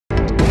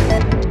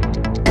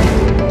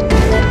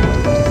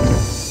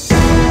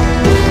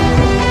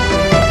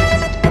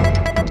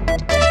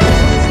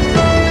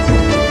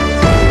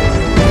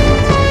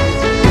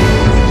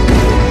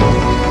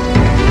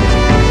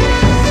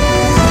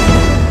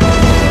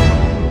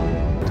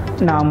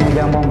Na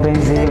mjambo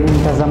mpenzi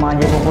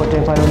mtazamaji popote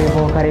pale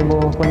ulipo,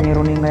 karibu kwenye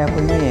runinga ya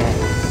Kulmie.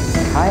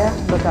 Haya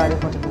ndo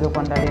taarifa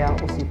tulizokuandalia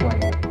usiku wa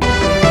leo.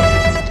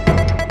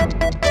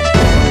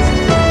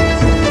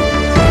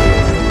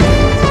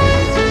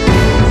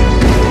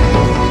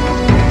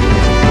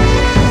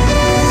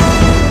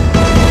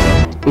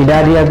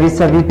 Idadi ya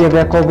visa vipya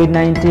vya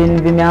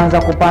COVID-19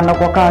 vimeanza kupanda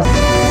kwa kasi.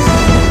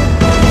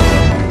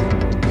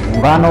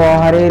 Muungano wa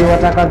wahariri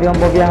wataka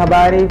vyombo vya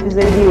habari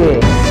visaidiwe.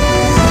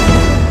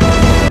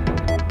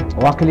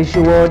 Wakilishi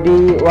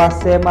wodi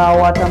wasema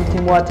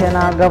watamtimua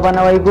tena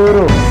gavana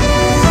Waiguru.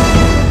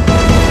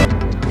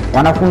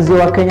 Wanafunzi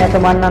wa Kenya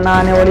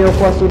 88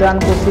 waliokuwa Sudan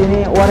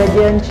Kusini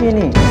warejea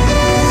nchini.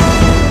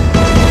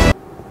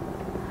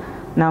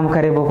 Na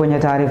karibu kwenye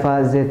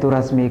taarifa zetu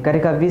rasmi.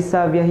 Katika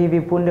visa vya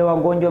hivi punde,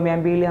 wagonjwa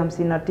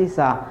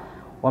 259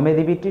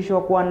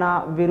 wamethibitishwa kuwa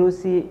na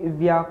virusi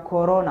vya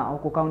corona,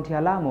 huku kaunti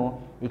ya Lamu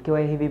ikiwa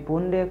hivi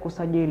punde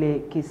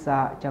kusajili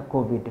kisa cha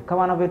COVID.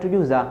 Kama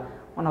anavyotujuza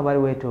mwanahabari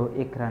wetu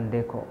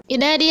Ikrandeko.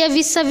 Idadi ya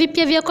visa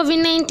vipya vya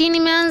COVID-19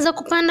 imeanza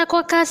kupanda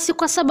kwa kasi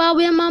kwa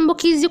sababu ya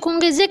maambukizi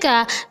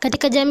kuongezeka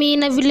katika jamii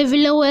na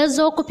vile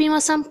uwezo wa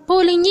kupima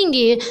sampuli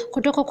nyingi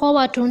kutoka kwa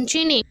watu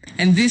nchini.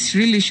 And this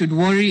really should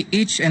worry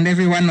each and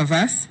every one of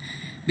us,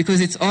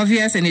 because it's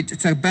obvious and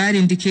it's a bad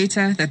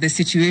indicator that the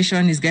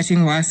situation is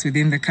getting worse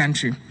within the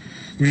country.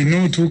 We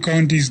know 2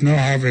 counties now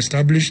have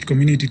established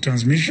community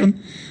transmission,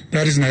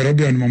 that is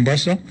Nairobi and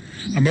Mombasa.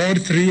 About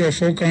 3 or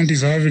 4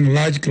 counties are having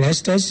large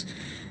clusters,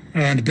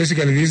 and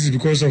basically this is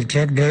because of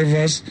truck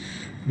drivers.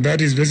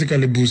 That is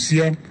basically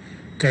Busia,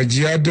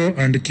 Kajiado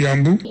and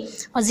Kiambu.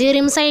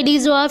 Waziri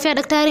msaidizi wa afya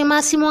Daktari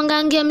Masi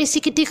Mwangangi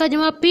amesikitika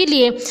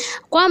Jumapili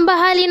kwamba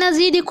hali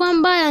inazidi kuwa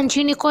mbaya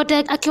nchini kote,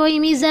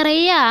 akiwahimiza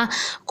raia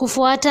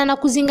kufuata na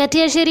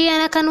kuzingatia sheria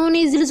na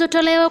kanuni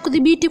zilizotolewa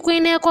kudhibiti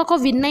kuenea kwa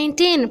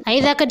COVID-19.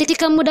 Aidha,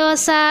 katika muda wa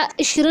saa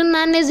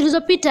 24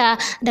 zilizopita,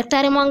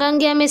 Daktari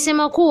Mwangangi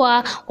amesema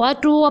kuwa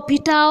watu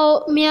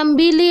wapitao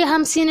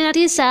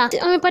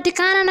 259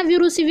 wamepatikana na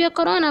virusi vya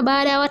corona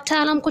baada ya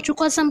wataalamu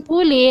kuchukua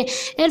sampuli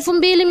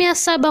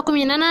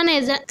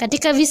 2718.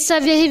 Katika visa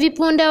vya hivi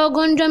punde,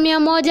 wagonjwa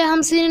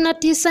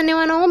 159 ni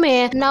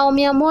wanaume na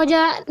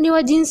 100 ni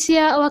wa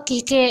jinsia wa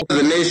kike.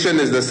 The nation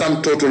is the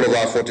sum total of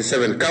our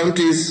 47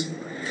 counties,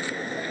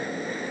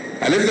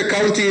 and if the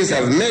counties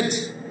have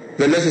met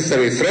the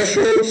necessary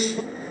thresholds,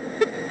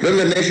 then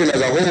the nation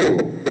as a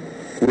whole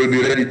will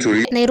be ready to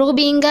reach.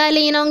 Nairobi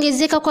ingali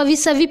inaongezeka kwa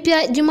visa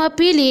vipya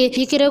Jumapili,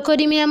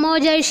 ikirekodi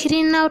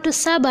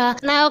 127,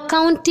 na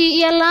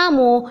kaunti ya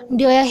Lamu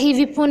ndio ya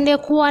hivi punde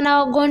kuwa na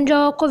wagonjwa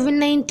wa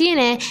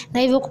COVID-19, na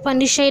hivyo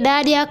kupandisha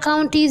idadi ya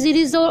kaunti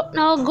zilizo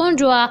na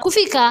wagonjwa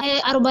kufika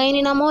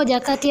 41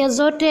 kati ya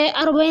zote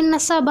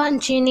 47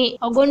 nchini.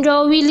 Wagonjwa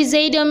wawili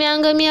zaidi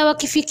wameangamia,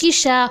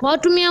 wakifikisha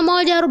watu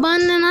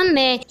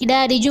 144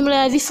 idadi jumla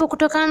ya vifo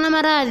kutokana na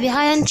maradhi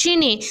haya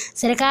nchini.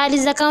 Serikali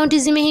za kaunti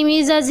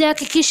zimehimiza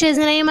kisha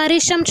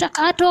zinaimarisha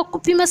mchakato wa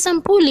kupima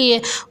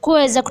sampuli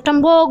kuweza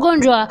kutambua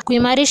ugonjwa,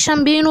 kuimarisha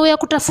mbinu ya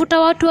kutafuta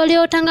watu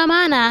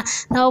waliotangamana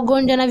na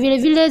ugonjwa, na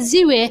vile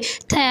ziwe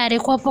tayari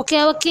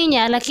kuwapokea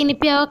Wakenya lakini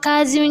pia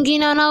wakazi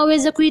wengine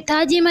wanaoweza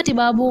kuhitaji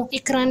matibabu.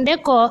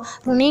 Ikrandeko,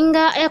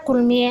 runinga ya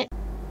Kulmie.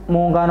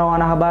 Muungano wa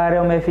wanahabari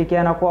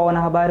umefikiana kuwa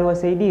wanahabari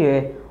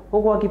wasaidiwe,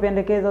 huku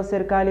wakipendekeza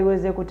serikali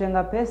iweze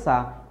kutenga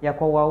pesa ya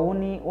kwa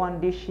wauni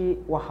waandishi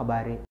wa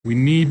habari. We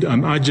need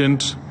an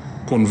urgent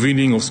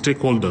convening of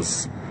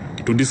stakeholders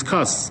to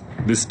discuss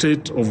the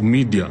state of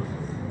media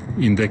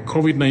in the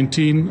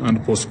COVID-19 and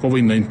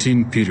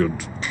post-COVID-19 period.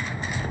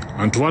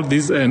 And toward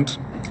this end,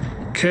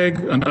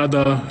 KEG and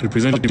other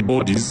representative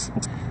bodies,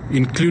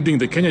 including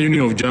the Kenya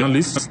Union of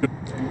Journalists,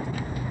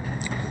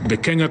 the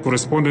Kenya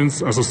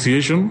Correspondents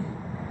Association,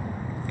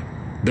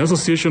 the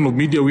Association of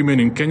Media Women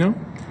in Kenya,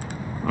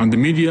 and the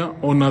Media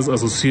Owners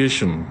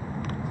Association,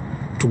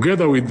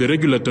 together with the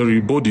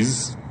regulatory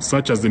bodies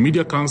such as the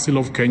Media Council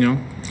of Kenya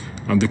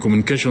and the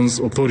Communications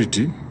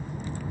Authority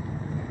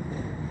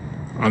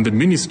and the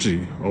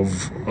Ministry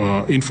of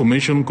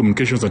Information,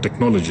 Communications and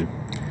Technology,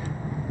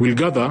 will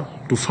gather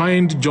to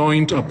find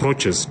joint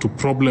approaches to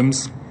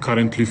problems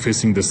currently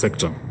facing the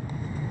sector.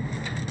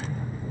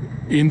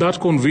 In that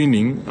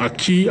convening, a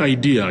key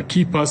idea, a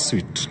key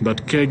pursuit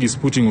that KEG is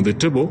putting on the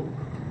table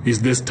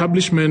is the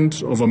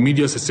establishment of a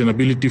media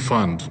sustainability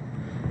fund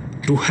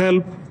to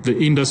help the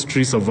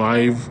industry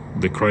survive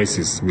the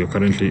crisis we are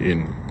currently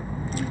in.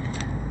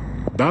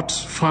 That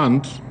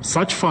fund,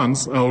 such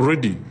funds are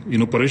already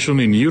in operation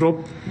in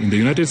Europe, in the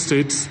United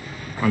States,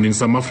 and in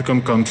some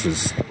African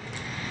countries.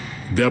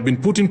 They have been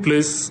put in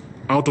place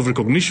out of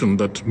recognition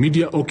that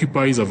media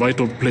occupies a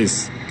vital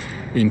place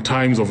in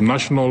times of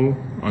national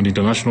and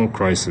international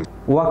crisis.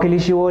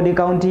 Wakilishi wodi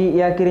kaunti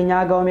ya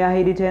Kirinyaga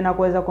wameahidi tena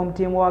kuweza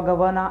kumtimua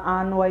gavana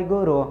Anne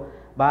Waiguru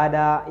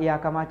baada ya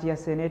kamati ya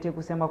Seneti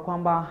kusema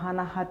kwamba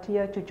hana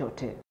hatia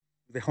chochote.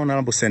 The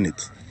Honorable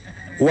Senate,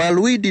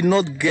 while we did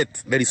not get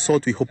the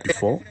result we hoped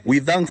for, we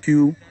thank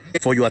you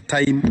for your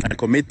time and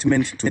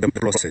commitment to the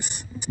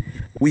process.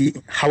 We,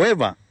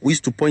 however, wish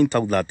to point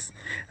out that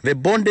the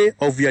body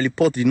of your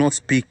report did not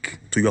speak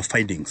to your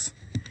findings.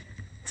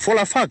 For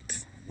a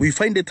fact, we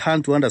find it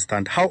hard to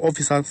understand how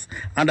officers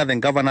under the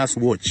governor's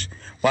watch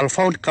were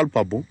found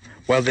culpable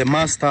while the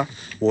master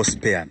was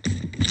spared.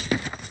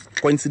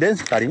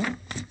 Coincidentally,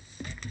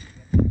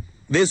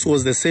 this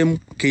was the same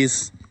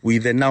case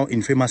with the now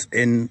infamous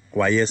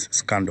NYS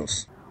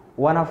scandals.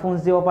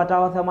 Wanafunzi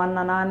wapatao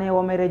 88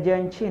 wamerejea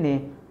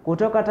nchini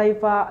kutoka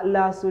taifa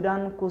la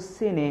Sudan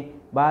Kusini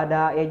baada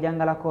ya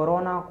janga la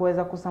corona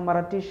kuweza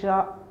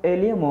kusambaratisha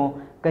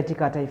elimu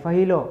katika taifa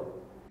hilo.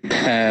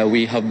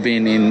 We have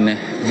been in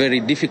very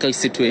difficult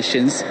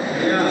situations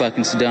back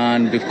in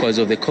Sudan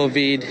because of the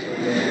COVID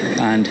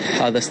and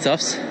other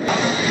stuffs.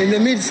 In the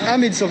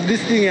midst of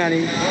this thing,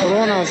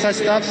 corona or such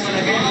stuff,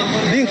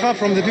 being far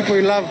from the people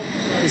you love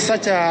is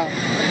such a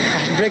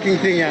breaking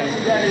thing.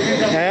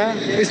 Yeah?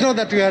 It's not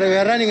that we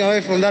are running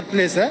away from that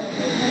place,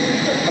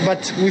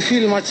 but we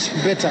feel much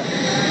better.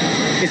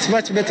 It's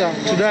much better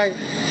to die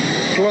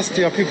close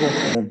to your people.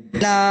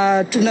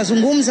 Na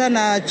tunazungumza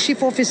na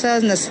chief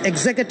officers na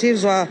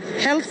executives wa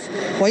health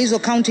kwa hizo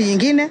county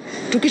nyingine,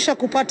 tukisha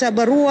kupata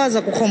barua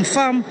za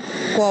kuconfirm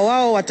kwa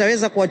wao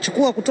wataweza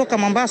kuwachukua kutoka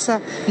Mombasa,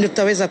 ndio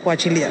tutaweza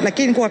kuachilia.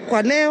 Lakini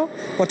kwa leo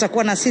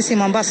watakuwa na sisi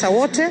Mombasa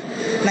wote,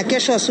 na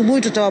kesho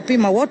asubuhi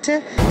tutawapima wote.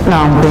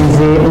 Na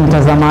mpenzi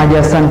mtazamaji,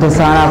 asante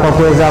sana kwa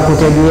kuweza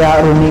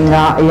kutegea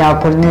runinga ya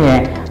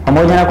Kulmie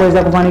pamoja na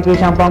kuweza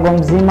kufanikisha mpango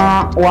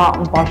mzima wa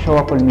mpasho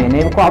wa Kulmie.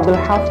 Nilikuwa Abdul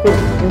Hafidh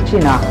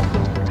Mchina.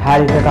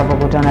 Hadi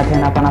tutakapokutana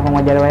tena panapo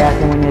majaliwa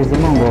yake Mwenyezi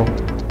Mungu,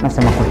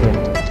 nasema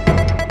kwaheri.